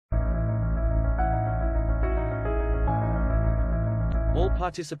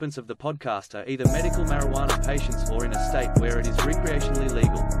participants of the podcast are either medical marijuana patients or in a state where it is recreationally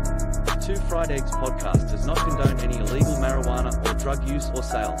legal. Two Fried Eggs podcast does not condone any illegal marijuana or drug use or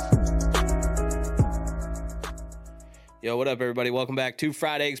sales. Yo, what up, everybody? Welcome back to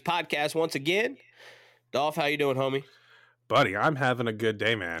Fried Eggs podcast once again. Dolph, how you doing, homie? Buddy, I'm having a good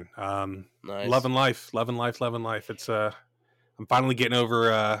day, man. Nice. Loving life. It's I'm finally getting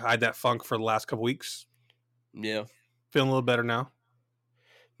over. I had that funk for the last couple weeks. Yeah, Feeling a little better now.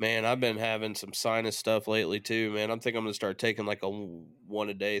 man, I've been having some sinus stuff lately too, man. I think I'm gonna start taking like a one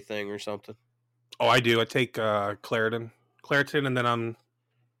a day thing or something. Oh, I do. I take Claritin, and then I'm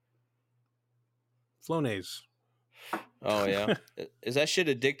Flonase. Oh yeah, is that shit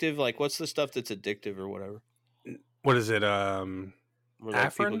addictive? Like, what's the stuff that's addictive or whatever? What is it? Where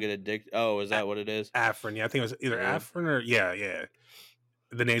like people Afrin? get addicted? Oh, is that what it is? Afrin. Yeah, I think it was either Yeah. Afrin or yeah.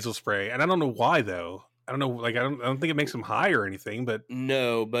 The nasal spray, and I don't know why though. I don't know. Like I don't think it makes them high or anything, but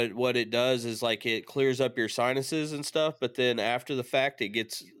No, but what it does is like it clears up your sinuses and stuff, but then after the fact, it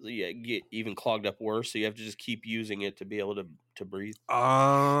get even clogged up worse. So you have to just keep using it to be able to breathe.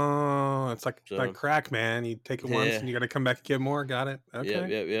 it's like So- crack, man. You take it once Yeah. and you got to come back and get more. Got it?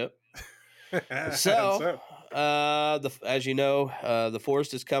 Okay. Yep. What's So, up? as you know, the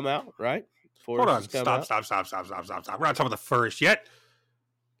forest has come out, right? Hold on. Has come Stop. out. We're not talking about the first yet.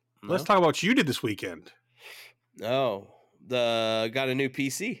 No? Let's talk about what you did this weekend. Oh, got a new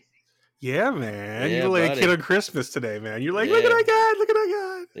PC. Yeah, man. Yeah, you look like a buddy. kid on Christmas today, man. You're like, Yeah. look at that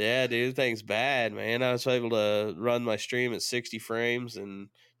guy. Yeah, dude, thing's bad, man. I was able to run my stream at 60 frames and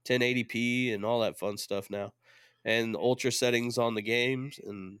 1080p and all that fun stuff now, and ultra settings on the games,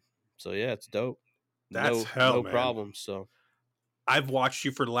 and so yeah, it's dope. That's hell, no man. problem. So I've watched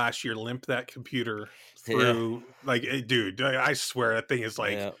you for the last year limp that computer through. Like, dude, I swear that thing is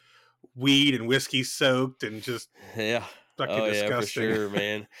like yeah, weed and whiskey soaked and just yeah. fucking Oh disgusting. yeah, for sure,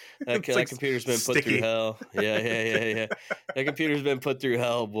 man. That, It's that like computer's been put through sticky. hell. Yeah. That computer's been put through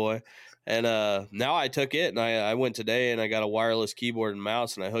hell, boy. And now I took it and I went today and I got a wireless keyboard and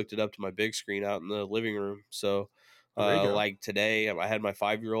mouse and I hooked it up to my big screen out in the living room. So There you go. like today I had my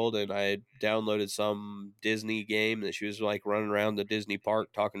 5-year-old and I had downloaded some Disney game that she was like running around the Disney park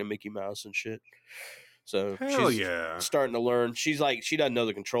talking to Mickey Mouse and shit. So Hell she's yeah. starting to learn. She's like, she doesn't know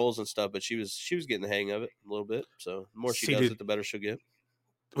the controls and stuff, but she was getting the hang of it a little bit. So the more she See, does dude, it, the better she'll get.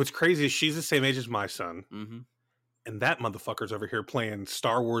 What's crazy is she's the same age as my son, Mm-hmm. and that motherfucker's over here playing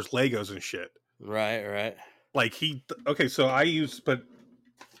Star Wars Legos and shit. Right. Like okay, so I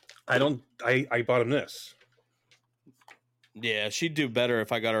bought him this. Yeah, she'd do better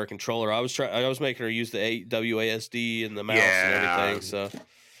if I got her a controller. I was making her use the WASD and the mouse and Yeah. everything. So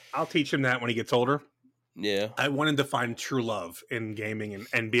I'll teach him that when he gets older. yeah, I wanted to find true love in gaming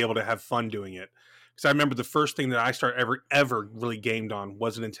and be able to have fun doing it. Because I remember the first thing that I ever really gamed on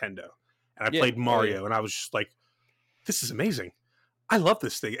was a Nintendo. And I Yeah. played Oh, Mario, yeah. and I was just like, this is amazing. I love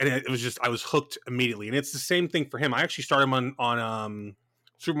this thing. And it was just, I was hooked immediately. And it's the same thing for him. I actually started him on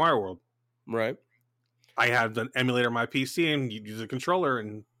Super Mario World. right. I had an emulator on my PC and you use a controller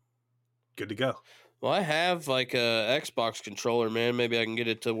and good to go. Well, I have like a Xbox controller, man. Maybe I can get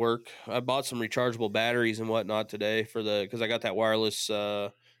it to work. I bought some rechargeable batteries and whatnot today because I got that wireless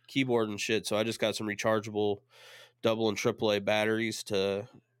keyboard and shit. So I just got some rechargeable double and AAA batteries to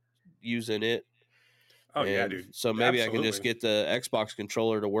use in it. Oh, yeah, And dude. So maybe I can just Absolutely. get the Xbox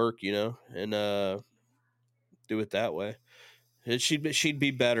controller to work, and do it that way. She'd be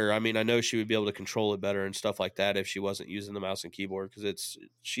better. I mean, I know she would be able to control it better and stuff like that if she wasn't using the mouse and keyboard because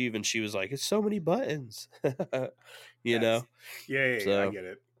she was like, it's so many buttons, you know. Yeah, So- I get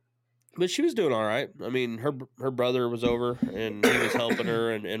it. But she was doing all right. I mean, her brother was over and he was helping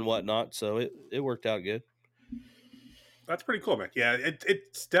her and whatnot, so it worked out good. That's pretty cool, man. Yeah,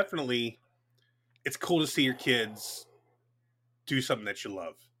 it's definitely, it's cool to see your kids do something that you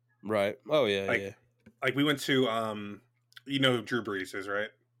love. Right? Oh yeah, Like- yeah, Like we went to, you know who Drew Brees is, right?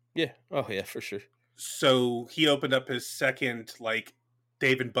 yeah. Oh yeah, for sure. So he opened up his second, like,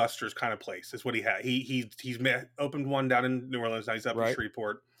 Dave and Buster's kind of place. Is what he had. Opened one down in New Orleans. Now he's up in Right.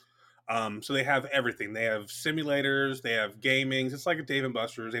 Shreveport. So they have everything. They have simulators. They have gamings. It's like a Dave and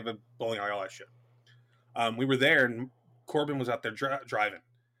Buster's. They have a bowling alley, all that shit. We were there, and Corbin was out there driving,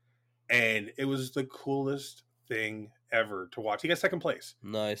 and it was the coolest thing ever to watch. He got second place.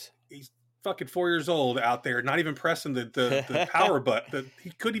 Nice. He's fucking 4 years old out there, not even pressing the power button.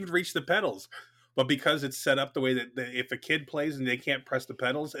 He couldn't even reach the pedals. But because it's set up the way that if a kid plays and they can't press the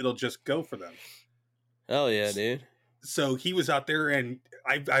pedals, it'll just go for them. Hell yeah, dude. So he was out there, and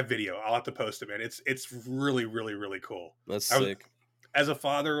I have video. I'll have to post it, man. It's really, really, really cool. That's I was- sick. As a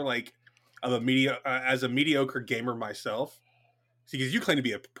father, like, of as a mediocre gamer myself, because you claim to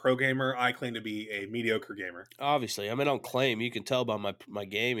be a pro gamer, I claim to be a mediocre gamer. Obviously, I mean, I don't claim. You can tell by my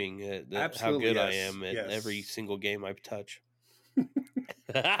gaming how Absolutely, good I yes, am at yes. every single game I touch.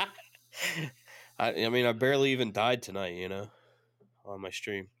 I mean, I barely even died tonight, on my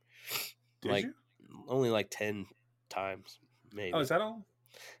stream. Did you? Only like 10 times, maybe. Oh, is that all?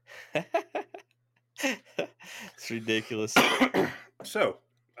 It's ridiculous. So,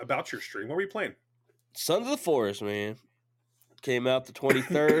 about your stream, what were you playing? Sons of the Forest, man. Came out the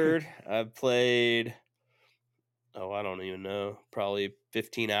 23rd. I've played, I don't even know, probably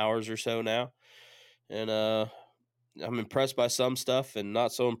 15 hours or so now. And I'm impressed by some stuff and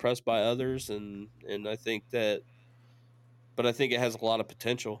not so impressed by others. And I think it has a lot of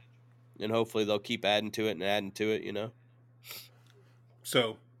potential. And hopefully they'll keep adding to it.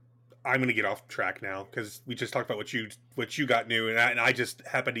 So, I'm going to get off track now because we just talked about what you got new, and I just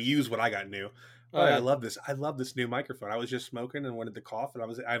happened to use what I got new. But I love this. I love this new microphone. I was just smoking and wanted to cough, and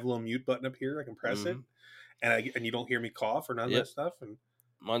I have a little mute button up here. I can press it, and you don't hear me cough or none of that stuff. And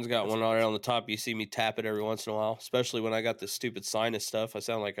mine's got one right on the top. You see me tap it every once in a while, especially when I got this stupid sinus stuff. I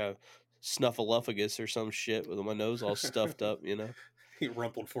sound like a snuffleupagus or some shit with my nose all stuffed up.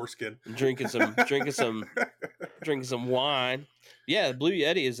 Rumpled foreskin. I'm drinking some wine. Yeah, Blue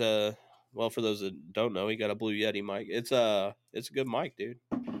Yeti is for those that don't know, he got a Blue Yeti mic. It's a good mic, dude.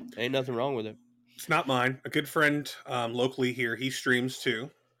 Ain't nothing wrong with it. It's not mine. A good friend locally here, he streams too.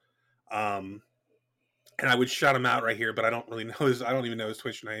 And I would shout him out right here, but I don't really know I don't even know his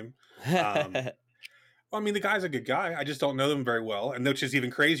Twitch name. Well, I mean, the guy's a good guy. I just don't know him very well, and which is even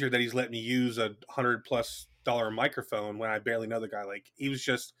crazier that he's let me use a $100+ microphone when I barely know the guy. Like, he was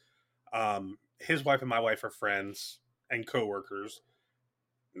just his wife and my wife are friends and coworkers.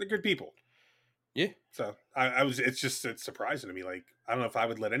 They're good people. Yeah. So it's surprising to me. Like, I don't know if I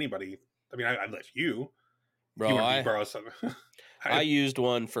would let anybody. I mean, I'd let you. Bro, you borrow something. I used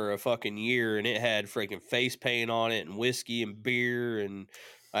one for a fucking year, and it had freaking face paint on it and whiskey and beer, and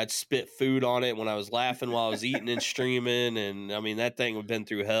I'd spit food on it when I was laughing while I was eating and streaming. And I mean, that thing had been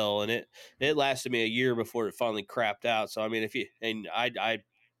through hell, and it lasted me a year before it finally crapped out. So I mean, I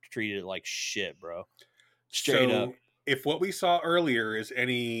treated it like shit, bro. Straight up. If what we saw earlier is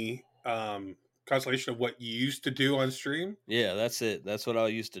any constellation of what you used to do on stream, yeah, that's it. That's what I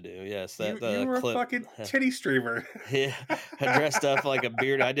used to do. Yes, you were a fucking titty streamer. Yeah, I dressed up like a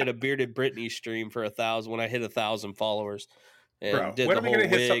beard. I did a bearded Britney stream for 1,000 when I hit 1,000 followers. And bro, did when the are we whole gonna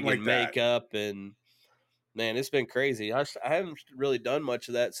hit wig something and like makeup, and man, it's been crazy. I haven't really done much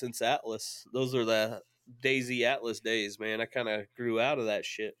of that since Atlas. Those are the Daisy Atlas days, man. I kind of grew out of that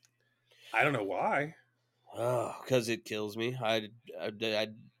shit. I don't know why. Oh, because it kills me. I'd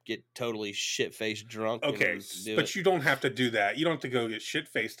get totally shit faced drunk. Okay, but you don't have to do that. You don't have to go get shit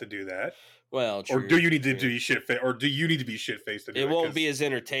faced to do that. Well, true, or do you need to do shit faced, or do you need to be shit faced to do it? It won't be as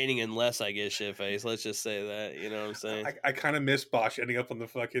entertaining unless I get shit faced. Let's just say that. You know what I'm saying? I kind of miss Bosch ending up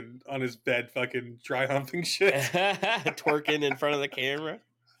on his bed, fucking dry humping shit, twerking in front of the camera.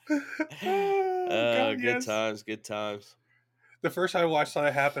 God, good times, good times. The first time I watched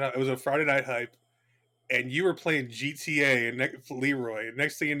that happen, it was a Friday Night Hype, and you were playing GTA and Leroy. And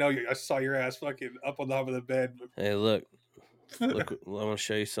next thing you know, I saw your ass fucking up on top of the bed. Hey, look, I want to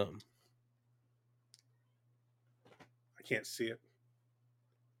show you something. I can't see it.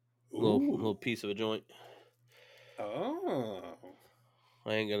 Little piece of a joint. Oh,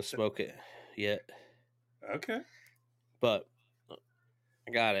 I ain't gonna smoke it yet. Okay, but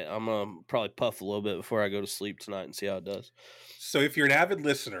I got it. I'm gonna probably puff a little bit before I go to sleep tonight and see how it does. So if you're an avid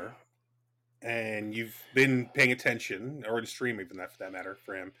listener and you've been paying attention, or in stream even that for that matter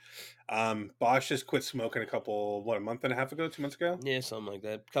for him, Bosch just quit smoking a month and a half ago, 2 months ago? Yeah, something like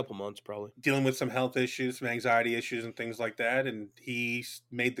that. A couple months probably. Dealing with some health issues, some anxiety issues and things like that, and he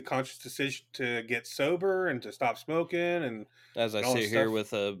made the conscious decision to get sober and to stop smoking. And as I sit here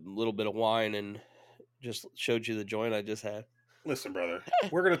with a little bit of wine and just showed you the joint I just had. Listen, brother,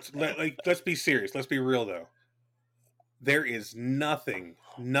 we're gonna let's be serious. Let's be real though. There is nothing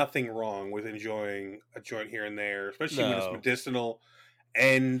wrong with enjoying a joint here and there, especially when it's medicinal,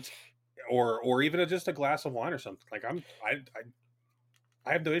 and or even just a glass of wine or something. Like I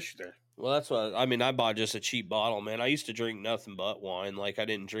have no issue there. Well, that's what I mean. I bought just a cheap bottle, man. I used to drink nothing but wine. Like, I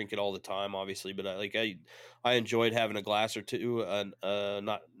didn't drink it all the time, obviously, but I enjoyed having a glass or two,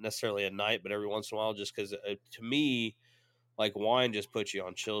 not necessarily a night, but every once in a while, just because to me, like, wine just puts you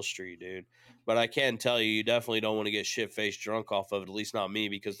on chill street, dude. But I can tell you definitely don't want to get shit-faced drunk off of it, at least not me,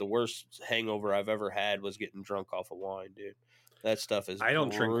 because the worst hangover I've ever had was getting drunk off of wine, dude. That stuff is I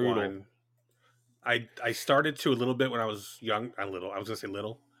don't brutal. drink wine. I started to a little bit when I was young. I was going to say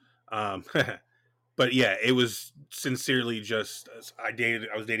little. But yeah, it was sincerely just I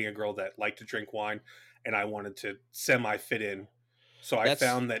was dating a girl that liked to drink wine, and I wanted to semi fit in. So I That's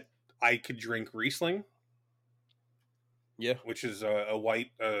found that I could drink Riesling, yeah. which is a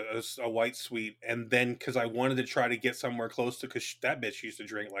white a white sweet, and then because I wanted to try to get somewhere close to, because that bitch used to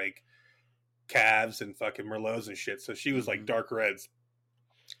drink like Cavs and fucking Merlots and shit, so she was like Mhm. dark reds.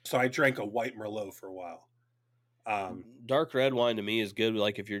 So I drank a white Merlot for a while. Dark red wine to me is good.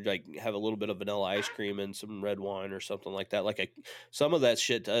 Like if you're like have a little bit of vanilla ice cream and some red wine or something like that. Like some of that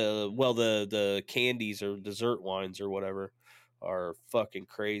shit. Well, the candies or dessert wines or whatever are fucking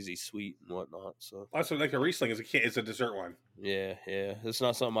crazy sweet and whatnot. So Also, like a Riesling is a dessert wine. yeah, it's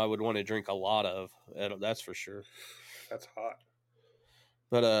not something I would want to drink a lot of. That's for sure. That's hot.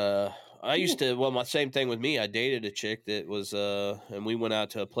 But I used to. Well, my same thing with me. I dated a chick that was and we went out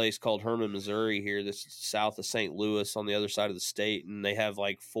to a place called Herman, Missouri. Here, this is south of St. Louis, on the other side of the state, and they have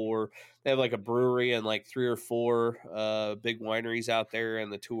like They have like a brewery and like 3 or 4 big wineries out there.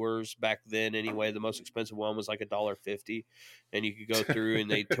 And the tours back then, anyway, the most expensive one was like $1.50, and you could go through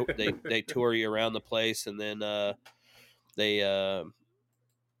and they tour you around the place, and then they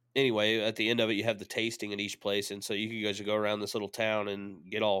anyway, at the end of it, you have the tasting at each place, and so you guys go around this little town and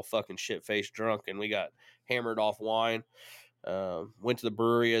get all fucking shit faced drunk. And we got hammered off wine. Went to the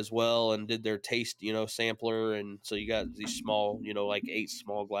brewery as well and did their taste, sampler. And so you got these small, like 8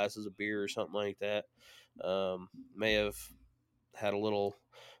 small glasses of beer or something like that. May have had a little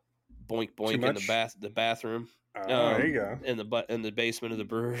boink Too boink in much? the bathroom. There you go. In the basement of the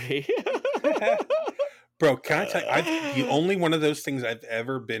brewery. Bro, can I tell you, the only one of those things I've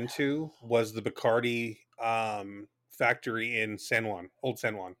ever been to was the Bacardi factory in San Juan, Old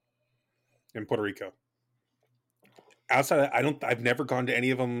San Juan, in Puerto Rico. Outside, I've never gone to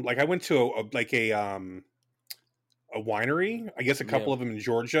any of them. Like I went to a winery, I guess a couple Yeah. of them in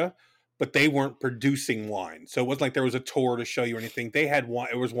Georgia, but they weren't producing wine, so it wasn't like there was a tour to show you anything. They had wine;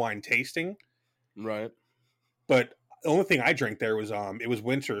 it was wine tasting, Right. but the only thing I drank there was it was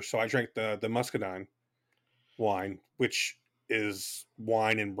winter, so I drank the muscadine wine, which is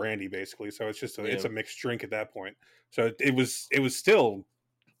wine and brandy basically. So it's just it's a mixed drink at that point. So it was still,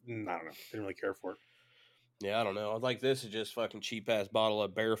 I don't know, didn't really care for it. Yeah, I don't know. Like this is just fucking cheap ass bottle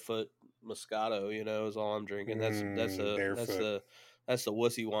of Barefoot Moscato, is all I'm drinking. That's Barefoot. that's the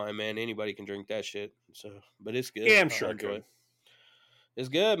wussy wine, man. Anybody can drink that shit. So, but it's good. Yeah, I'm sure I I enjoy could. it. It's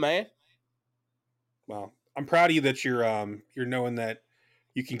good, man. Well, I'm proud of you that you're knowing that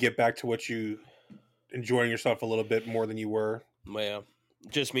you can get back to what you enjoying yourself a little bit more than you were. Well,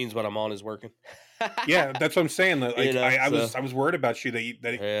 just means what I'm on is working. Yeah, that's what I'm saying. Like I was worried about you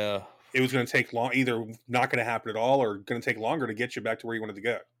that yeah, it was going to take long, either not going to happen at all or going to take longer to get you back to where you wanted to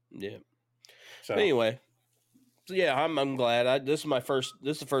go. yeah. So Anyway, so yeah, I'm glad. This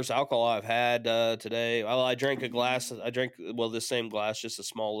is the first alcohol I've had today. I drank a glass. I drank this same glass, just a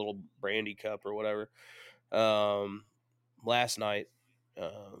small little brandy cup or whatever. Last night,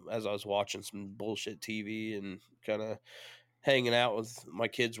 as I was watching some bullshit TV and kind of hanging out with my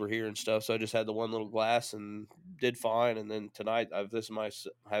kids were here and stuff, so I just had the one little glass and did fine. And then tonight, I've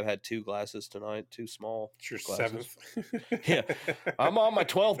had 2 glasses tonight, 2 small. it's your glasses. 7th. Yeah, I'm on my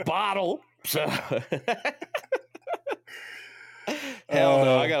 12th bottle. So hell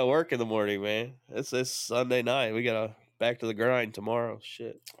no, I gotta work in the morning, man. It's this Sunday night. We gotta back to the grind tomorrow.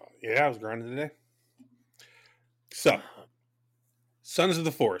 Shit. Yeah, I was grinding today. So, Sons of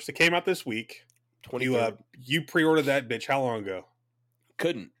the Forest. It came out this week. 23rd. You pre-ordered that bitch how long ago?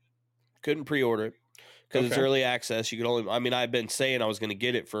 Couldn't pre-order it because it's early access. You could only. I mean, I've been saying I was going to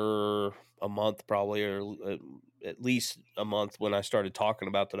get it for a month, probably, or at least a month when I started talking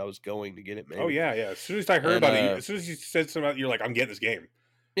about that I was going to get it. Maybe. Oh yeah. As soon as I heard about it, as soon as you said something about it, you're like, I'm getting this game.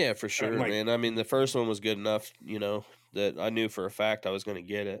 Yeah, for sure, man. I mean, the first one was good enough, that I knew for a fact I was going to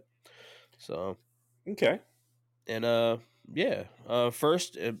get it. So okay. And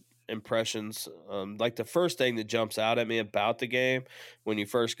first impressions, like the first thing that jumps out at me about the game when you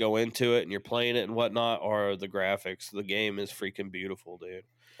first go into it and you're playing it and whatnot are the graphics. The game is freaking beautiful, dude.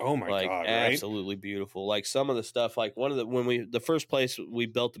 Oh my god, right? Absolutely beautiful. Like some of the stuff, like the first place we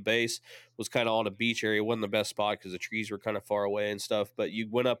built the base was kind of on a beach area. It wasn't the best spot because the trees were kind of far away and stuff, but you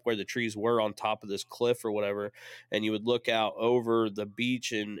went up where the trees were on top of this cliff or whatever, and you would look out over the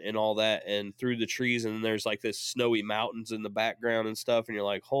beach and all that and through the trees, and there's like this snowy mountains in the background and stuff, and you're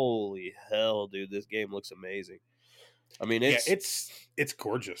like, holy hell, dude, this game looks amazing. I mean, it's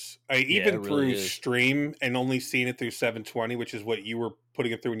gorgeous. Even through stream and only seeing it through 720, which is what you were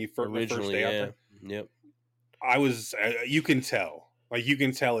putting it through when you first day out there. Yep. I was. You can tell. Like you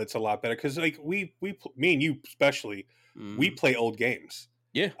can tell it's a lot better because like me and you especially, we play old games.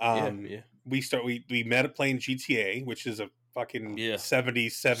 Yeah. we met up playing GTA, which is a fucking Yeah.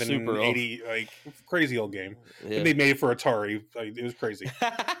 77, Super old. 80, like crazy old game. Yeah. And they made it for Atari. Like, it was crazy.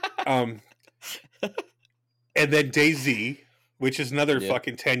 And then DayZ, which is another Yeah.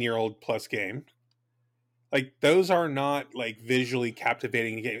 fucking 10-year-old plus game. Like, those are not like visually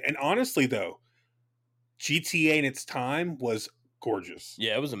captivating game. And honestly, though, GTA in its time was gorgeous.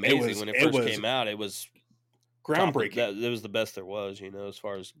 Yeah, it was amazing when it first came out. It was groundbreaking. It was the best there was, as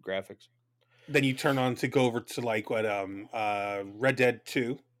far as graphics. Then you turn on to go over to like what Red Dead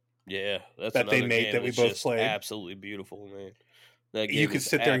 2. Yeah, that's that they made game that we that's both just played. Absolutely beautiful, man. That game You could is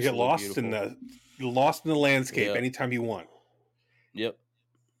sit there and get absolutely lost in the landscape Yep. anytime you want. Yep.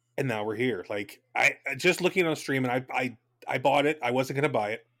 And now we're here. Like, I just looking on stream, and I bought it. I wasn't gonna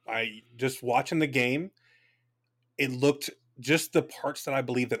buy it. I just watching the game. It looked, just the parts that I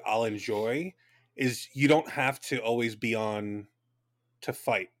believe that I'll enjoy is you don't have to always be on to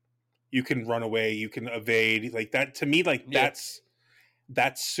fight. You can run away. You can evade. Like that, to me, like Yeah.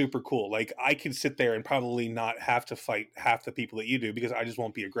 that's super cool. Like, I can sit there and probably not have to fight half the people that you do because I just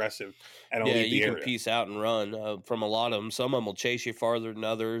won't be aggressive and I'll leave the you area. can peace out and run from a lot of them. Some of them will chase you farther than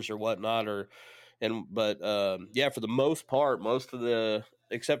others or whatnot. But for the most part,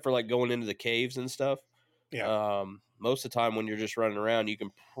 except for like going into the caves and stuff. Yeah. Most of the time when you're just running around, you can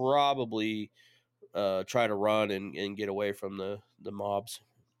probably try to run and get away from the mobs.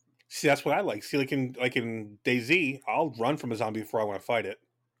 See, that's what I like. See, like in DayZ, I'll run from a zombie before I want to fight it.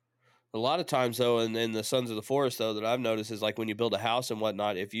 A lot of times, though, in the Sons of the Forest, though, that I've noticed is like when you build a house and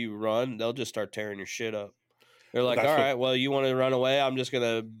whatnot, if you run, they'll just start tearing your shit up. They're like, all right, well, you want to run away? I'm just going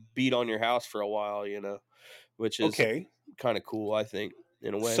to beat on your house for a while, which is kind of cool, I think,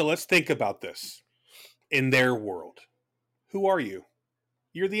 in a way. So let's think about this. In their world, who are you?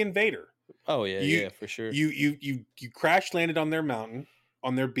 You're the invader. Oh, yeah, for sure. You crash landed on their mountain,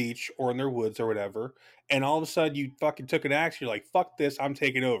 on their beach, or in their woods or whatever, and all of a sudden you fucking took an axe. You're like, fuck this, I'm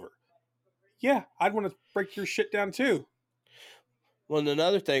taking over. Yeah, I'd want to break your shit down too. Well, and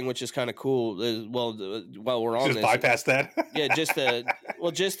another thing which is kind of cool is, while we're on just this, bypass that. Yeah, just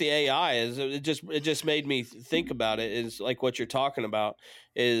the AI is it just made me think about it. Is like what you're talking about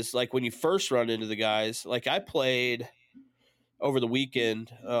is like when you first run into the guys. Like I played over the weekend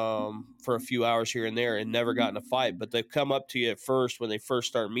for a few hours here and there and never got in a fight, but they come up to you at first when they first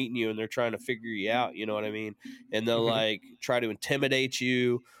start meeting you and they're trying to figure you out, you know what I mean? And they'll like try to intimidate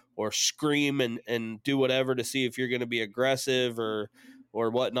you or scream and do whatever to see if you're going to be aggressive or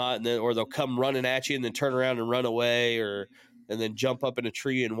whatnot. And then, or they'll come running at you and then turn around and run away and then jump up in a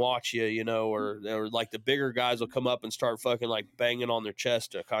tree and watch you, or like the bigger guys will come up and start fucking like banging on their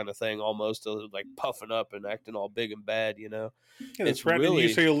chest kind of thing, almost like puffing up and acting all big and bad, Yeah, it's really, you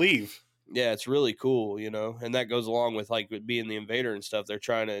so you'll leave. Yeah, it's really cool, and that goes along with like being the invader and stuff. They're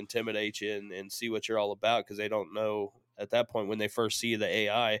trying to intimidate you and see what you're all about because they don't know at that point when they first see the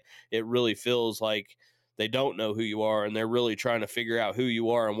AI. It really feels like they don't know who you are and they're really trying to figure out who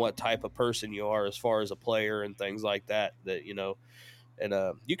you are and what type of person you are as far as a player and things like that, and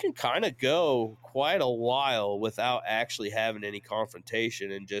you can kind of go quite a while without actually having any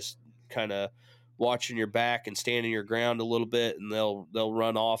confrontation and just kind of watching your back and standing your ground a little bit, and they'll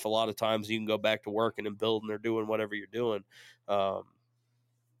run off. A lot of times you can go back to working and building or doing whatever you're doing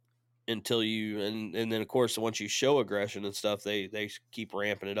until you and then of course once you show aggression and stuff, they keep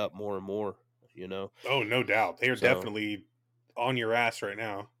ramping it up more and more. Oh, no doubt. They are definitely on your ass right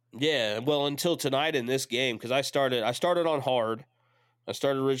now. Yeah, well, until tonight in this game, because I started on hard. I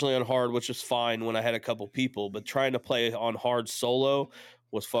started originally on hard, which was fine when I had a couple people, but trying to play on hard solo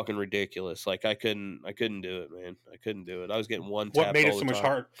was fucking ridiculous. Like I couldn't do it, man. I couldn't do it. I was getting one tap. What made it so much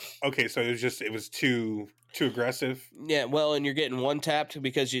hard? Okay, so it was too aggressive. Yeah, well, and you're getting one tapped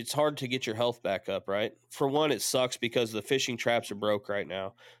because it's hard to get your health back up, right? For one, it sucks because the fishing traps are broke right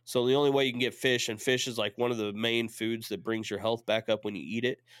now. So the only way you can get fish, and fish is like one of the main foods that brings your health back up when you eat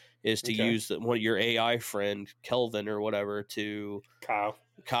it, is to use one of your AI friend, Kelvin or whatever, to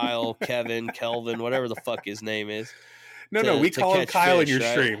Kyle, Kevin, Kelvin, whatever the fuck his name is. No, we call him Kyle in your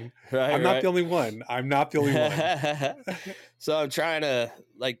stream. Right, I'm not the only one. So I'm trying to,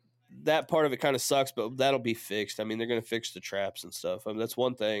 like, that part of it kind of sucks, but that'll be fixed. I mean, they're going to fix the traps and stuff. I mean, that's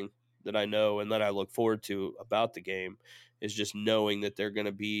one thing that I know and that I look forward to about the game is just knowing that they're going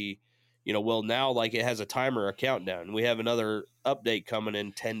to be, now like it has a timer, a countdown. We have another update coming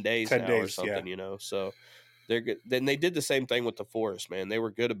in 10 days or something, so they're good. Then they did the same thing with the forest, man. They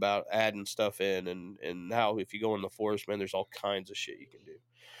were good about adding stuff in, and now if you go in the forest, man, there's all kinds of shit you can do.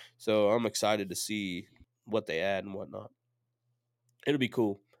 So I'm excited to see what they add and whatnot. It'll be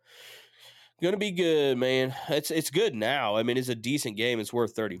cool. Gonna be good, man. It's good now. I mean, it's a decent game. It's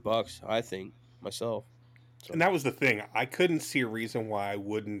worth $30, I think, myself. So And that was the thing. I couldn't see a reason why I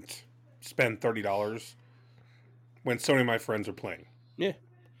wouldn't spend $30 when so many of my friends are playing. yeah,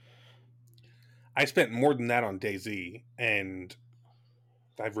 I spent more than that on DayZ, and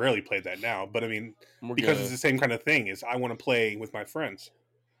I've rarely played that now. But I mean, we're because gonna it's the same kind of thing. Is I want to play with my friends.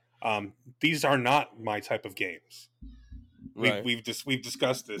 These are not my type of games. right. We've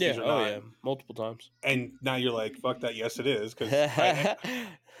discussed this. Yeah. These are Oh not. yeah. Multiple times. And now you're like, fuck that. Yes, it is. Because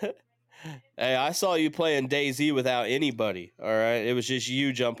Hey, I saw you playing DayZ without anybody. All right, it was just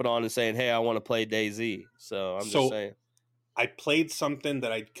you jumping on and saying, "Hey, I want to play DayZ." So I'm just saying. I played something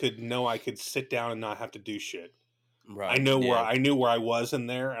that I could sit down and not have to do shit. Right. I knew where I was in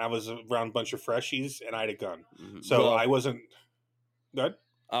there. I was around a bunch of freshies, and I had a gun, so Well, I wasn't good.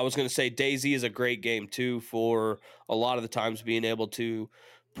 I was going to say DayZ is a great game too for a lot of the times being able to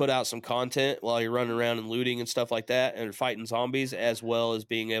put out some content while you're running around and looting and stuff like that and fighting zombies, as well as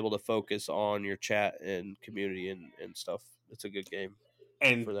being able to focus on your chat and community and stuff. It's a good game.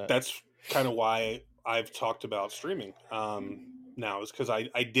 And for that. that's kind of why I've talked about streaming now, is because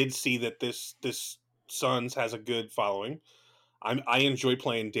I did see that this Suns has a good following. I enjoy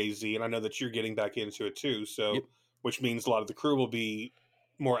playing DayZ, and I know that you're getting back into it too. So, Yep. which means a lot of the crew will be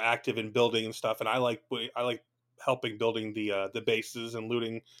more active in building and stuff. And I like helping building the bases and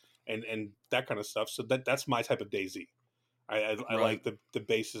looting and that kind of stuff. So that's my type of DayZ. I Right. like the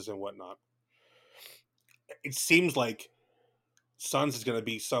bases and whatnot. It seems like Suns is going to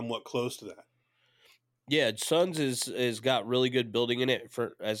be somewhat close to that. Yeah, Suns is got really good building in it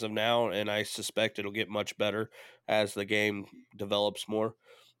for as of now, and I suspect it'll get much better as the game develops more.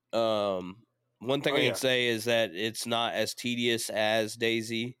 One thing Oh, I yeah. can say is that it's not as tedious as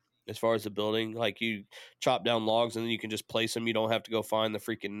DayZ as far as the building. Like you chop down logs and then you can just place them. You don't have to go find the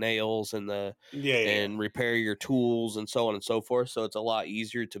freaking nails and and repair your tools and so on and so forth. So it's a lot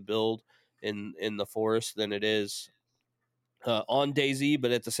easier to build in the forest than it is on DayZ.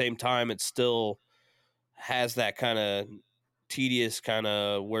 But at the same time, it still has that kind of tedious kind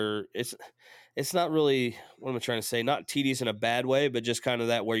of where it's not really, what am I trying to say? Not tedious in a bad way, but just kind of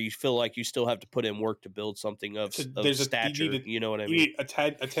that where you feel like you still have to put in work to build something of stature. You know what I mean? You need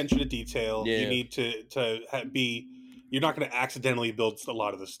attention to detail. Yeah. You need to be. You're not going to accidentally build a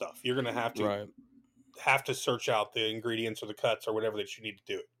lot of this stuff. You're going to have to search out the ingredients or the cuts or whatever that you need to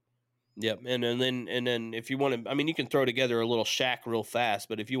do it. Yep, and then if you want to, I mean, you can throw together a little shack real fast,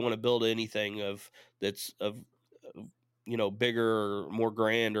 but if you want to build anything that's bigger or more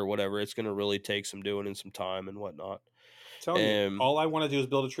grand or whatever, it's going to really take some doing and some time and whatnot. You, all I want to do is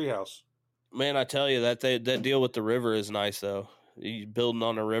build a treehouse. Man, I tell you that deal with the river is nice though. You building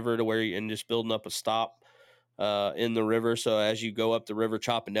on a river to where and just building up a stop in the river, so as you go up the river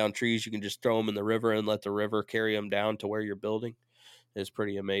chopping down trees, you can just throw them in the river and let the river carry them down to where you're building. Is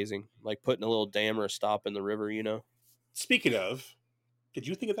pretty amazing. Like putting a little dam or a stop in the river, Speaking of, did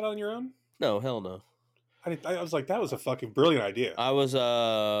you think of that on your own? No, hell no. I was like, that was a fucking brilliant idea. I was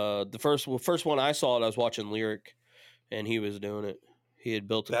the first one I saw it. I was watching Lyric, and he was doing it. He had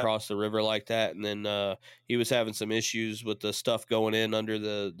built across the river like that, and then he was having some issues with the stuff going in under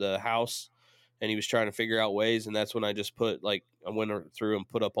the house, and he was trying to figure out ways. And that's when I just I went through and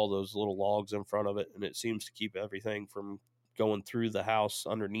put up all those little logs in front of it, and it seems to keep everything from going through the house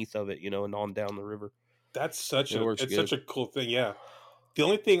underneath of it, and on down the river. That's such a cool thing. Yeah. The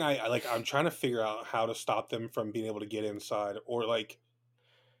only thing I'm trying to figure out how to stop them from being able to get inside, or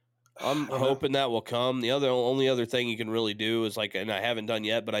I'm hoping that will come. The only other thing you can really do is and I haven't done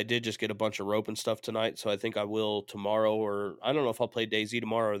yet, but I did just get a bunch of rope and stuff tonight, so I think I will tomorrow, or I don't know if I'll play DayZ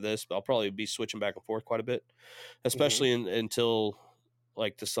tomorrow or this, but I'll probably be switching back and forth quite a bit, especially until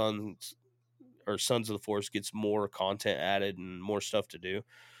the Sons of the Forest gets more content added and more stuff to do.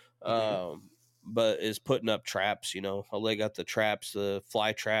 But is putting up traps, they got the traps, the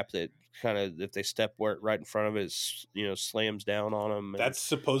fly trap that kind of, if they step right in front of it, slams down on them. That's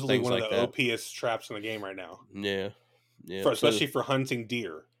supposedly one of the OPest traps in the game right now. Yeah. Especially for hunting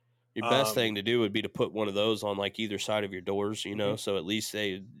deer. Your best thing to do would be to put one of those on either side of your doors, so at least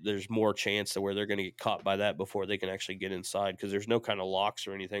there's more chance to where they're going to get caught by that before they can actually get inside, because there's no kind of locks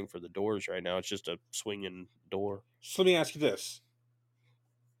or anything for the doors right now. It's just a swinging door. So let me ask you this.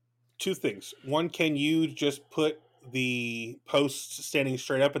 Two things. One, can you just put the posts standing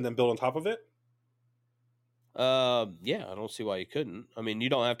straight up and then build on top of it? Yeah, I don't see why you couldn't. I mean, you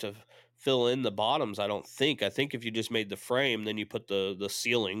don't have to fill in the bottoms, I don't think. I think if you just made the frame, then you put the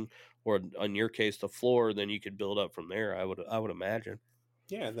ceiling, or in your case the floor, then you could build up from there. I would imagine.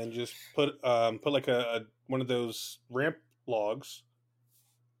 Yeah, and then just put like a one of those ramp logs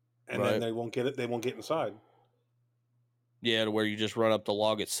and then they won't get it. They won't get inside. Yeah, to where you just run up the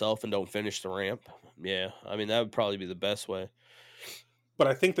log itself and don't finish the ramp. Yeah, I mean that would probably be the best way. But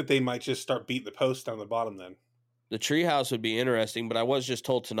I think that they might just start beating the post down the bottom then. The treehouse would be interesting, but I was just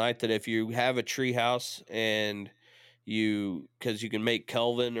told tonight that if you have a treehouse and because you can make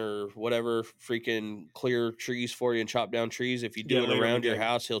Kelvin or whatever freaking clear trees for you and chop down trees. If you do it around your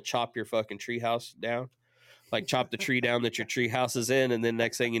house, he'll chop your fucking treehouse down. Like chop the tree down that your tree house is in, and then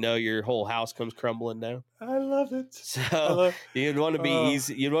next thing you know, your whole house comes crumbling down. I love it. So you'd want to be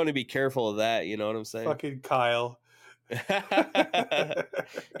easy. You'd want to be careful of that. You know what I'm saying? Fucking Kyle.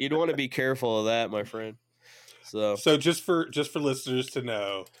 You'd want to be careful of that, my friend. So just for listeners to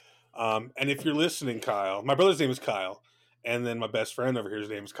know, and if you're listening, Kyle, my brother's name is Kyle, and then my best friend over here's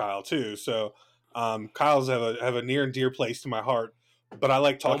name is Kyle too. So Kyle's have a near and dear place to my heart, but I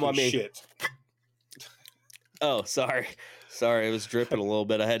like talking shit. Oh, sorry. It was dripping a little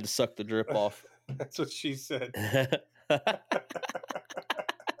bit. I had to suck the drip off. That's what she said.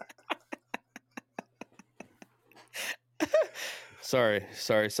 Sorry.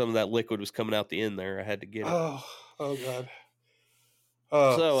 Some of that liquid was coming out the end there. I had to get it. Oh God.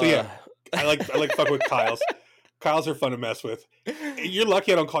 So yeah, I like fuck with Kyles. Kyles are fun to mess with. You're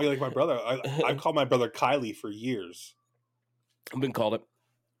lucky I don't call you like my brother. I've called my brother Kylie for years. I've been called it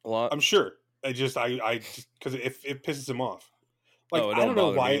a lot. I'm sure. I just because it pisses him off. Like I don't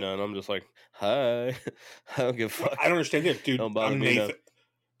know why. I'm just like, hi. I don't give a fuck. I don't understand it, dude. I'm Nathan. None.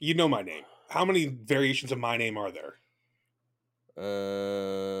 You know my name. How many variations of my name are there?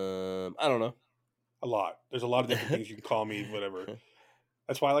 I don't know. A lot. There's a lot of different things you can call me. Whatever.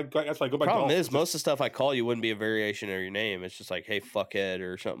 That's why I go by. Problem golf. is, most of the stuff I call you wouldn't be a variation of your name. It's just like, hey, fuckhead,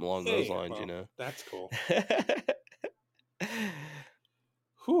 or something along those lines. Well, you know. That's cool.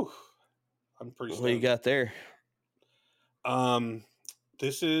 Whew. I'm pretty stoned. What you got there?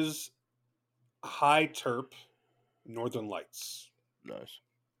 This is High Terp Northern Lights. Nice.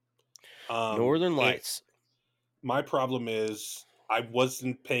 Northern Lights. My problem is I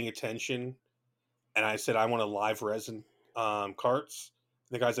wasn't paying attention, and I said I want a live resin carts.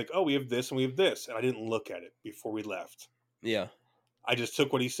 And the guy's like, "Oh, we have this and we have this," and I didn't look at it before we left. Yeah. I just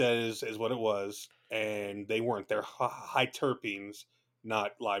took what he said is what it was, and they weren't. They're high terpenes,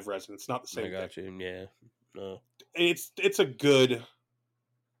 not live resin. It's not the same. I got you. Yeah. No. It's a good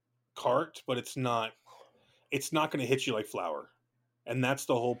cart, but it's not going to hit you like flour, and that's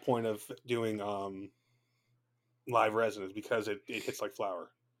the whole point of doing live resin is because it hits like flour.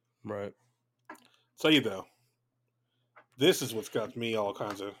 Right. Tell you though, this is what's got me all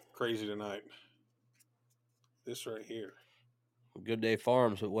kinds of crazy tonight. This right here. Good Day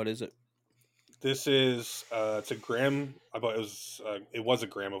Farms, but what is it? This is it's a gram. It was a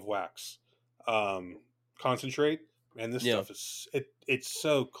gram of wax concentrate, and this stuff is it's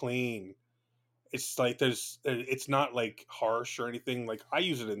so clean. It's like it's not like harsh or anything. Like I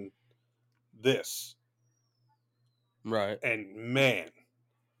use it in this, right? And man,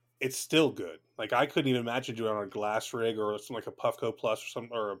 it's still good. Like I couldn't even imagine doing it on a glass rig or something like a Puffco Plus or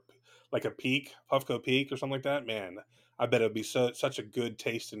something, or like a Peak, Puffco Peak or something like that. Man, I bet it'd be such a good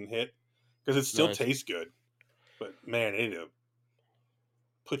taste and hit because it still tastes good. But man, it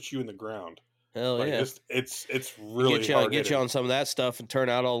puts you in the ground. Hell like, yeah! It's really get you on some of that stuff and turn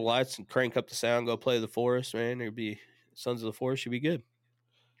out all the lights and crank up the sound. Go play the forest, man. There'd be Sons of the Forest. You'd be good.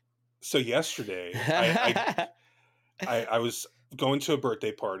 So yesterday, I was going to a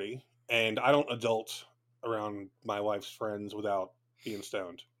birthday party, and I don't adult around my wife's friends without being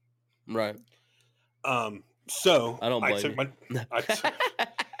stoned. Right. So I don't blame you.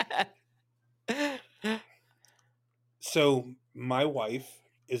 So my wife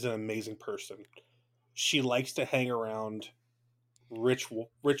is an amazing person. She likes to hang around rich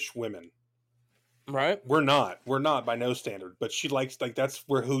women. Right. We're not by no standard, but she likes that's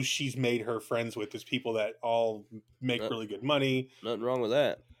who she's made her friends with is people that all make really good money. Nothing wrong with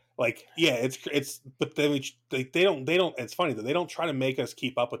that. Like, yeah, it's but then they don't it's funny that they don't try to make us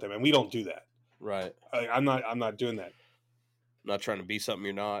keep up with them, and we don't do that. Right. I'm not doing that. Not trying to be something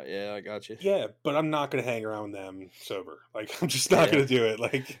you're not. Yeah, I got you. Yeah, but I'm not going to hang around them sober. Like, I'm just not going to do it.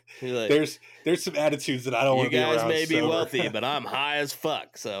 Like, there's some attitudes that I don't want to be around. You guys may be sober. wealthy, but I'm high as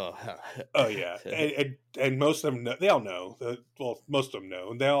fuck. So. Oh yeah, and most of them know, they all know. Well, most of them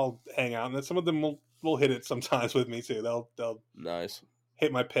know. They all hang out, and then some of them will hit it sometimes with me too. They'll nice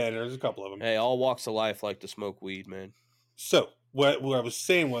hit my pen. There's a couple of them. Hey, all walks of life like to smoke weed, man. So. What I was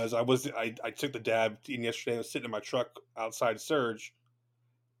saying was I took the dab in yesterday. I was sitting in my truck outside Surge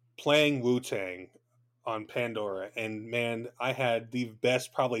playing Wu-Tang on Pandora, and man, I had the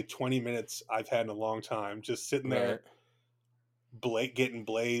best probably 20 minutes I've had in a long time just sitting there getting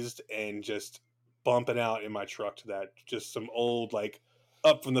blazed and just bumping out in my truck to that. Just some old, like,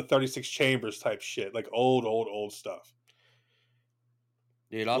 up from the 36 chambers type shit, like old stuff.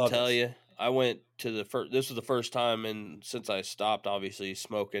 Dude, I'll Love tell this. you, I went to the first. This was the first time, and since I stopped, obviously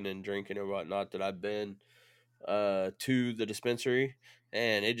smoking and drinking and whatnot, that I've been to the dispensary,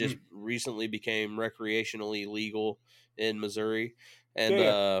 and it just recently became recreationally legal in Missouri. And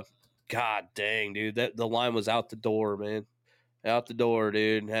Yeah. God dang, dude, that the line was out the door, man. Out the door,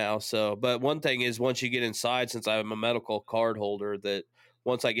 dude. Now, so, but one thing is, once you get inside, since I'm a medical card holder, that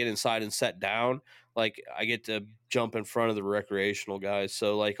once I get inside and set down, like I get to jump in front of the recreational guys.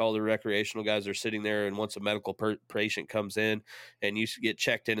 So, like all the recreational guys are sitting there, and once a medical patient comes in and you get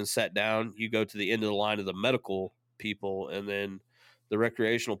checked in and set down, you go to the end of the line of the medical people, and then the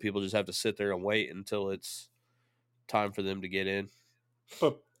recreational people just have to sit there and wait until it's time for them to get in.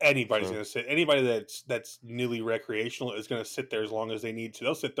 But anybody's So, gonna sit. Anybody that's newly recreational is gonna sit there as long as they need to.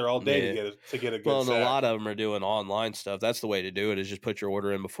 They'll sit there all day yeah. to get a good Well, and a sack. lot of them are doing online stuff. That's the way to do it. Is just put your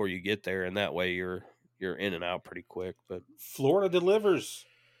order in before you get there, and that way you're in and out pretty quick. But Florida delivers.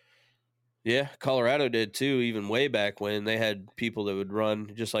 yeah, Colorado did too. Even way back when they had people that would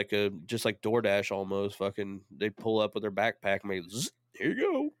run just like DoorDash almost. Fucking, they'd pull up with their backpack and make zzz, here you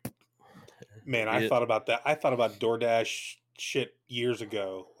go. Man, I thought about that. I thought about DoorDash shit years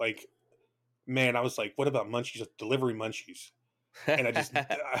ago. Like, man, I was like, what about Munchies? Delivery Munchies. And I just,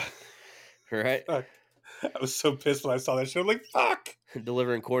 right. I was so pissed when I saw that shit. I'm like, fuck.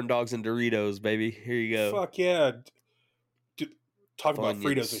 Delivering corn dogs and Doritos, baby. Here you go. Fuck yeah. Talk about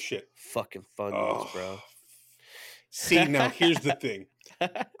Fritos and shit. Fucking Funyuns, bro. See, now here's the thing.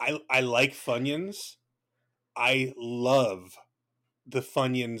 I like Funyuns. I love the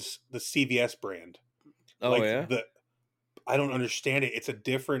Funyuns, the CVS brand. Oh, like yeah? I don't understand it. It's a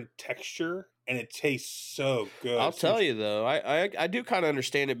different texture and it tastes so good. I'll tell you though, I do kind of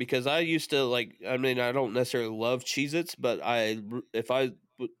understand it because I used to like. I mean, I don't necessarily love Cheez-Its, but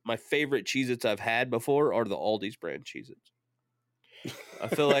my favorite Cheez-Its I've had before are the Aldi's brand Cheez-Its. I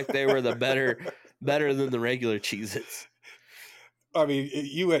feel like they were the better than the regular Cheez-Its. I mean,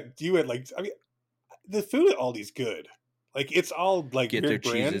 you had like, I mean, the food at Aldi's good. Like, it's all like Get weird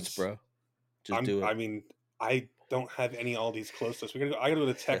their brands. Cheez-Its, bro. Just do it. I mean, I don't have any Aldi's close to us. I gotta go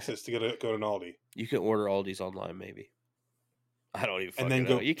to Texas to go to an Aldi. You can order Aldi's online, maybe. I don't even fucking then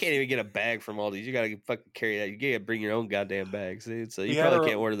know. go- You can't even get a bag from Aldi's. You gotta fucking carry that. You gotta bring your own goddamn bags, dude. So you had probably our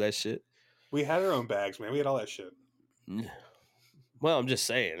can't own- order that shit. We had our own bags, man. We had all that shit. Well, I'm just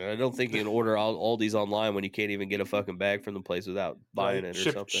saying. I don't think you can order Aldi's online when you can't even get a fucking bag from the place without buying it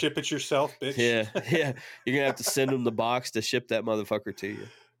or something. Ship it yourself, bitch. Yeah. You're gonna have to send them the box to ship that motherfucker to you.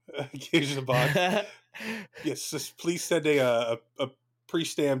 Here's the box. Yes, just please send a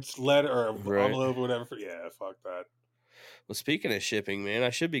pre-stamped letter or an Right. envelope or whatever. Yeah, fuck that. Well, speaking of shipping, man, I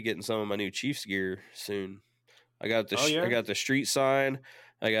should be getting some of my new Chiefs gear soon. I got the Oh, yeah? I got the street sign.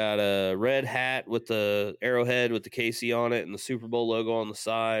 I got a red hat with the arrowhead with the KC on it and the Super Bowl logo on the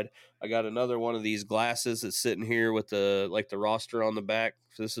side. I got another one of these glasses that's sitting here with the roster on the back.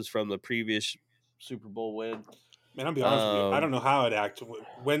 So this is from the previous Super Bowl win. Man, I'll be honest with you. I don't know how I'd act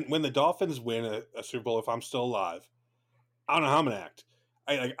when the Dolphins win a Super Bowl. If I'm still alive, I don't know how I'm gonna act.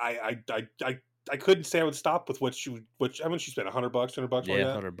 I couldn't say I would stop with how much you spent, $100, $200. Yeah,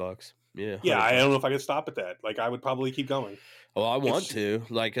 like that? $100. Yeah, Yeah, I $100. don't know if I could stop at that. Like, I would probably keep going. Well, I want to.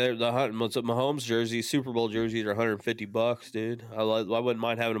 Like the Mahomes jersey, Super Bowl jerseys are $150, dude. I wouldn't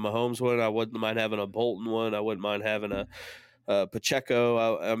mind having a Mahomes one. I wouldn't mind having a Bolton one. I wouldn't mind having a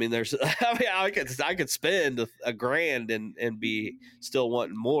Pacheco. I mean, there's. I mean, I could spend $1,000 and be still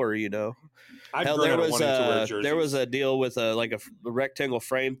wanting more. You know. Hell, there was a deal with a rectangle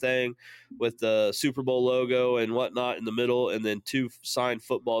frame thing with the Super Bowl logo and whatnot in the middle, and then 2 signed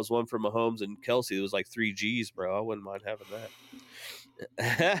footballs, one for Mahomes and Kelsey. It was like 3 G's, bro. I wouldn't mind having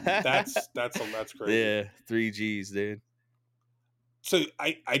that. That's crazy. Yeah, 3 G's, dude. So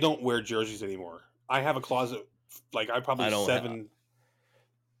I don't wear jerseys anymore. I have a closet. Like, I probably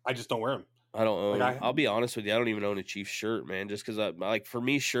I just don't wear them. I don't own. Like, I'll be honest with you. I don't even own a Chiefs shirt, man. Just because for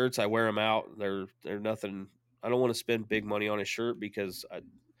me, shirts, I wear them out. They're nothing. I don't want to spend big money on a shirt because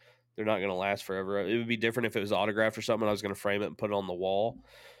they're not going to last forever. It would be different if it was autographed or something. I was going to frame it and put it on the wall,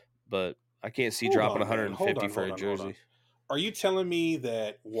 but I can't see dropping $150 for a jersey. Are you telling me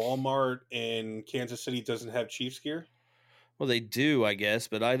that Walmart in Kansas City doesn't have Chiefs gear? Well, they do, I guess,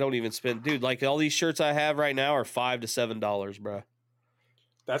 but I don't even spend. Dude, like all these shirts I have right now are $5 to $7, bro.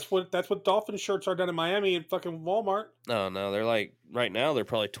 That's what Dolphin shirts are down in Miami at fucking Walmart. No, they're like right now they're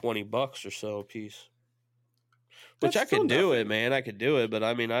probably $20 or so a piece. Which I could do it, man. I could do it, but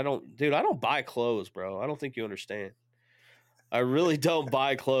I mean, I don't buy clothes, bro. I don't think you understand. I really don't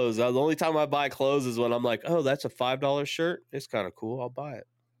buy clothes. The only time I buy clothes is when I'm like, oh, that's a $5 shirt. It's kind of cool. I'll buy it.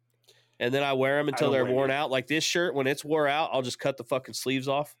 And then I wear them until don't they're blame worn you. out. Like this shirt, when it's wore out, I'll just cut the fucking sleeves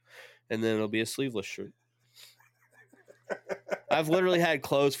off, and then it'll be a sleeveless shirt. I've literally had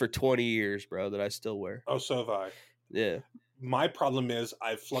clothes for 20 years, bro, that I still wear. Oh, so have I. Yeah. My problem is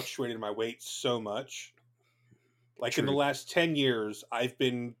I've fluctuated my weight so much. Like in the True. last 10 years, I've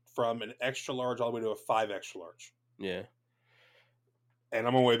been from an extra large all the way to a 5 extra large. Yeah. And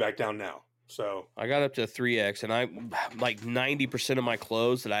I'm on my way back down now. So I got up to 3X, and I like 90% of my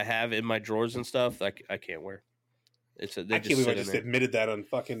clothes that I have in my drawers and stuff, I can't wear. I can't believe I just admitted that on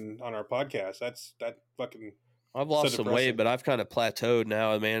our podcast. That fucking. I've lost so some weight, depressing. but I've kind of plateaued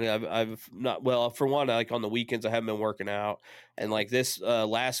now, man. I've not, well, for one, like on the weekends, I haven't been working out. And like this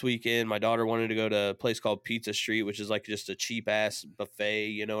last weekend, my daughter wanted to go to a place called Pizza Street, which is like just a cheap ass buffet.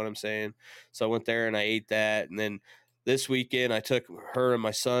 You know what I'm saying? So I went there and I ate that. And then this weekend, I took her and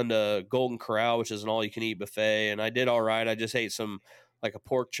my son to Golden Corral, which is an all you can eat buffet. And I did all right. I just ate some, like a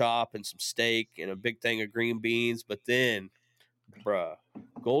pork chop and some steak and a big thing of green beans. But then, bruh,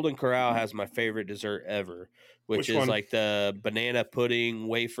 Golden Corral has my favorite dessert ever, which is one? like the banana pudding,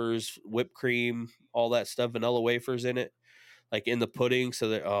 wafers, whipped cream, all that stuff, vanilla wafers in it, like in the pudding. So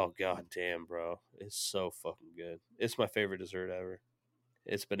that, oh god damn, bro, it's so fucking good. It's my favorite dessert ever.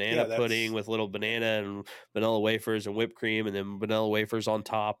 It's banana pudding with little banana and vanilla wafers and whipped cream, and then vanilla wafers on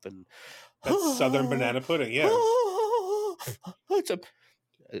top. And that's Southern banana pudding. Yeah. It's a.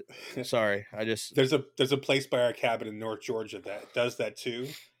 Sorry, there's a place by our cabin in North Georgia that does that too,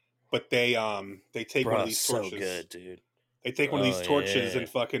 but they take one of these torches. So good, dude. They take one of these torches and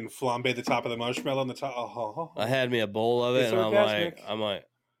fucking flambe the top of the marshmallow on the top. Oh. I had me a bowl of it, It's and orgasmic. I'm like,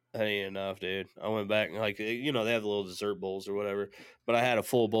 that ain't enough, dude. I went back and like, you know, they have the little dessert bowls or whatever, but I had a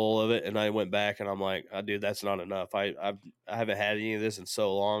full bowl of it, and I went back and I'm like, oh, dude, that's not enough. I haven't had any of this in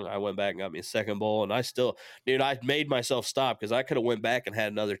so long. I went back and got me a second bowl, and I still, dude, I made myself stop because I could have went back and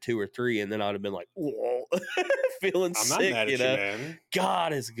had another 2 or 3, and then I'd have been like, whoa, feeling I'm sick. not mad at you know, man.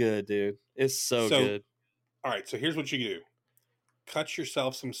 God, it's good, dude. It's so good. All right, so here's what you do: cut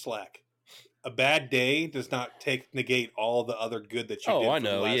yourself some slack. A bad day does not negate all the other good that you did. I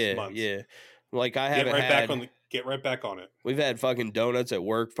know. For the last month. Yeah. Like I haven't get right back on it. We've had fucking donuts at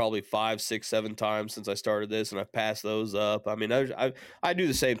work probably 5, 6, 7 times since I started this, and I've passed those up. I mean, I do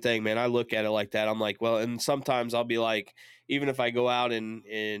the same thing, man. I look at it like that. I'm like, well, and sometimes I'll be like, even if I go out and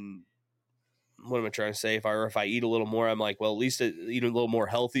what am I trying to say? If I eat a little more, I'm like, well, at least eat a little more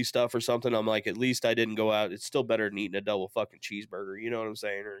healthy stuff or something. I'm like, at least I didn't go out. It's still better than eating a double fucking cheeseburger. You know what I'm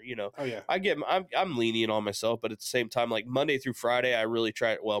saying? Or, you know, oh yeah, I'm lenient on myself, but at the same time, like Monday through Friday, I really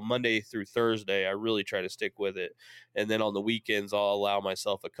try. Well, Monday through Thursday, I really try to stick with it. And then on the weekends, I'll allow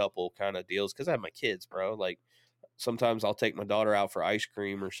myself a couple kind of deals because I have my kids, bro. Like sometimes I'll take my daughter out for ice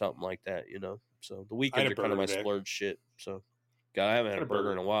cream or something like that, you know. So the weekends are kind of my splurge shit. So. God, I haven't had a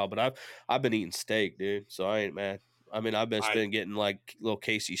burger in a while, but I've been eating steak, dude. So I ain't mad. I mean, I've been getting like little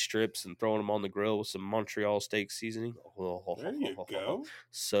Casey strips and throwing them on the grill with some Montreal steak seasoning. There you go.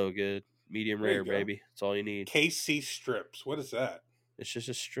 So good, medium rare, baby. That's all you need. Casey strips. What is that? It's just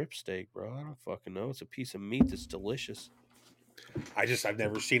a strip steak, bro. I don't fucking know. It's a piece of meat that's delicious. I've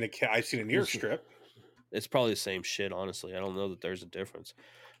never seen I've seen a New York strip. It's probably the same shit, honestly. I don't know that there's a difference.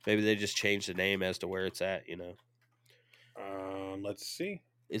 Maybe they just changed the name as to where it's at, you know. Let's see.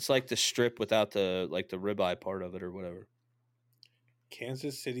 It's like the strip without the ribeye part of it or whatever.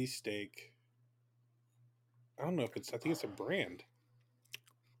 Kansas City steak. I don't know if I think it's a brand.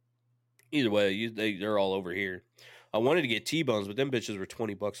 Either way, they're all over here. I wanted to get T-bones, but them bitches were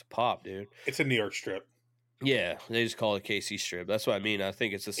 $20 a pop, dude. It's a New York strip. Yeah, they just call it KC strip. That's what I mean. I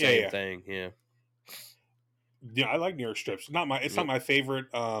think it's the same thing. Yeah. Yeah, I like New York strips. Not my favorite.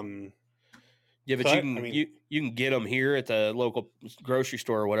 Yeah, but you can get them here at the local grocery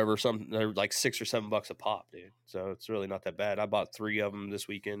store or whatever. They're like $6 or $7 a pop, dude. So it's really not that bad. I bought 3 of them this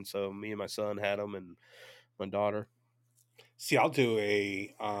weekend, so me and my son had them, and my daughter. See, I'll do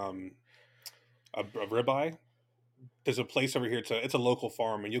a ribeye. There's a place over here. It's a local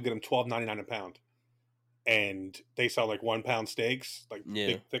farm, and you'll get them $12.99 a pound, and they sell like 1 pound steaks, like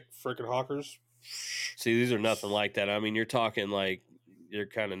big, thick freaking hawkers. See, these are nothing like that. I mean, you're talking like. They're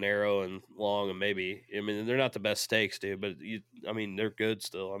kind of narrow and long, and maybe they're not the best steaks, dude. But they're good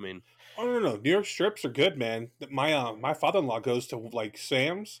still. I mean, no. New York strips are good, man. My father-in-law goes to like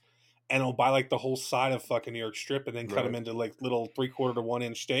Sam's, and he'll buy like the whole side of fucking New York strip, and then cut them into like little 3/4 to 1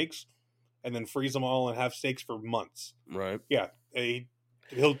 inch steaks, and then freeze them all and have steaks for months. Right? Yeah.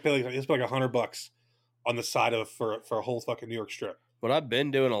 He'll pay like $100 on the side for a whole fucking New York strip. What I've been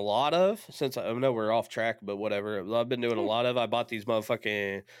doing a lot of, since I know we're off track, but whatever. I've been doing a lot of. I bought these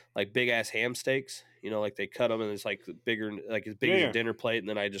motherfucking like big ass ham steaks. You know, like they cut them and it's like bigger, like as big as a dinner plate, and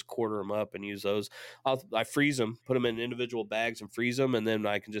then I just quarter them up and use those. I freeze them, put them in individual bags and freeze them, and then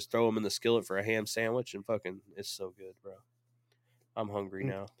I can just throw them in the skillet for a ham sandwich, and fucking, it's so good, bro. I'm hungry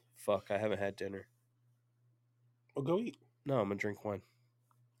now. Fuck, I haven't had dinner. Well, go eat. No, I'm gonna drink wine.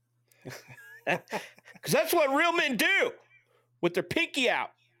 Because that's what real men do. With their pinky out.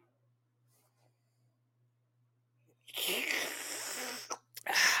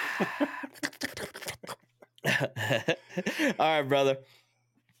 All right, brother.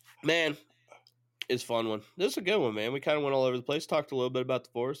 Man, it's a fun one. This is a good one, man. We kind of went all over the place. Talked a little bit about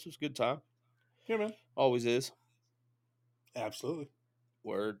the forest. It was a good time. Yeah, man. Always is. Absolutely.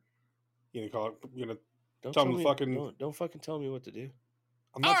 Word. You gonna call it? You gonna Don't tell tell me me fucking? Don't fucking tell me what to do.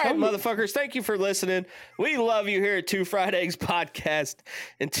 I'm All not right, telling you. motherfuckers. Thank you for listening. We love you here at Two Fried Eggs Podcast.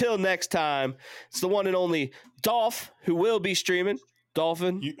 Until next time, it's the one and only Dolph, who will be streaming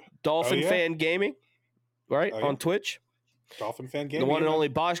Dolphin Fan Gaming, right, on Twitch. Dolphin Fan Gaming. The one and only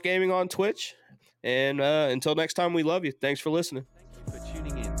Bosch Gaming on Twitch. And until next time, we love you. Thanks for listening. Thank you for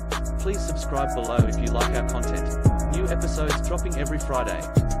tuning in. Please subscribe below if you like our content. New episodes dropping every Friday.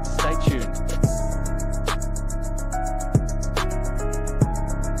 Stay tuned.